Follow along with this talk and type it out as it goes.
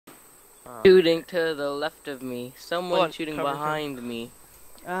Shooting to the left of me. Someone on, shooting cover. behind me.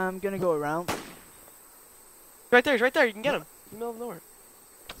 I'm gonna go around. Right there, he's right there. You can get him. In the middle of nowhere.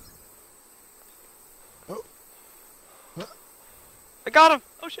 I got him.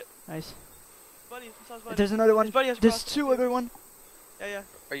 Oh shit. Nice. Buddy, I saw his buddy. There's another one. His buddy has There's crossbow, two too. other one. Yeah.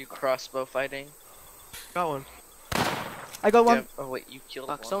 Are you crossbow fighting? Got one. I got one. Yeah. Oh wait, you killed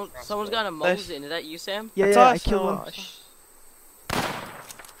Fuck, one. someone's got a Nice. Mosin. Is that you, Sam? Yeah, That's yeah, I us. killed Oh, one.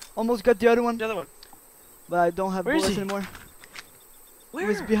 Almost got the other one, The other one. but I don't have Where is bullets he? anymore. Where? He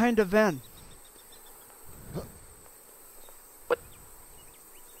was behind the van.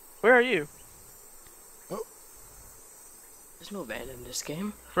 Where are you? There's no van in this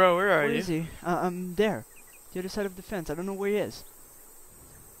game. Bro, where are Where you? is he? I'm there. The other side of the fence. I don't know where he is.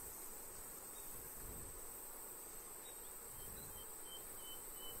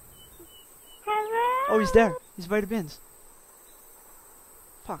 Oh, he's there. He's by the bins.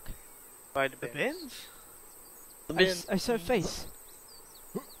 Fuck. By the The bins. bins? The I bins. I saw a face.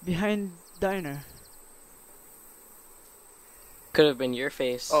 Behind diner. Could have been your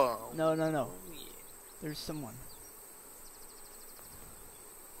face. Oh. No. Yeah. There's someone.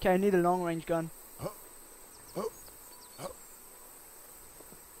 Okay, I need a long range gun.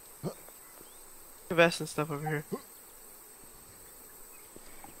 Vest and stuff over here.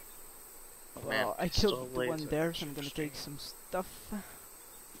 Man, Well, I pistol killed the one laser, there, so I'm gonna take some stuff.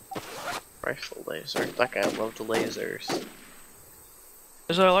 Rifle laser. That guy loved lasers.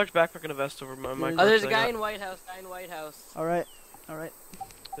 There's a large backpack and a vest over my mic. Oh, there's a guy in White House. Guy in White House. Alright.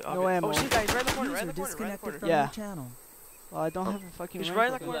 No ammo. Oh, see, guys, right in the corner, right in the corner, right in the disconnected corner. from Yeah. your channel. Well, I don't have a fucking He's range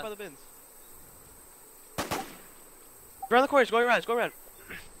right in the weapon. corner by the bins. Around the corner, he's going around, he's going around.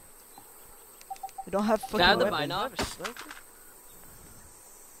 I don't have fucking Grab the weapon. binoc.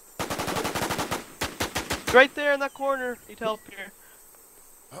 Right there in that corner. Need help here.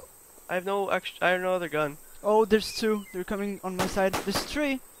 I have no other gun. Oh, there's two. They're coming on my side. There's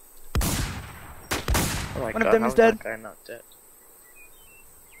three. Oh my One of god, them how is is dead. that guy not dead?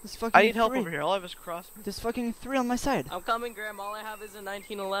 There's fucking I need help three. over here. All I have is crossbow. There's fucking three on my side. I'm coming, Graham. All I have is a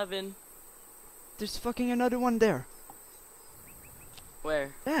 1911. There's fucking another one there.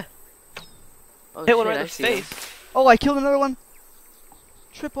 Where? Yeah. Oh, Hit one shit, right in I the see him. face. Oh, I killed another one.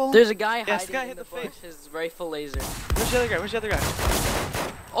 Triple. There's a guy Yes, hiding guy in hit the the bush. face. His rifle laser. Where's the other guy? Where's the other guy?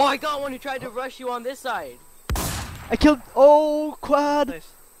 Oh, I got one who tried to rush you on this side. I killed. Oh, quad. Nice.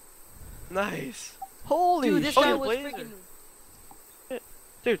 Nice. Holy Dude, this shit. guy the was blazer. freaking.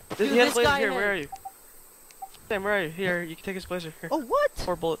 Dude, Dude, he has this a blazer guy here. had- Where are you? Sam, where are you? Here, you can take his blazer. Here. Oh, what?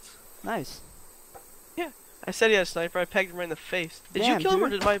 4 bullets. Nice. I said he had a sniper. I pegged him right in the face. Did Damn, you kill him or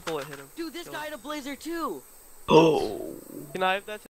dude. did my bullet hit him? Dude, this guy had a blazer too. Oh. Can I have that?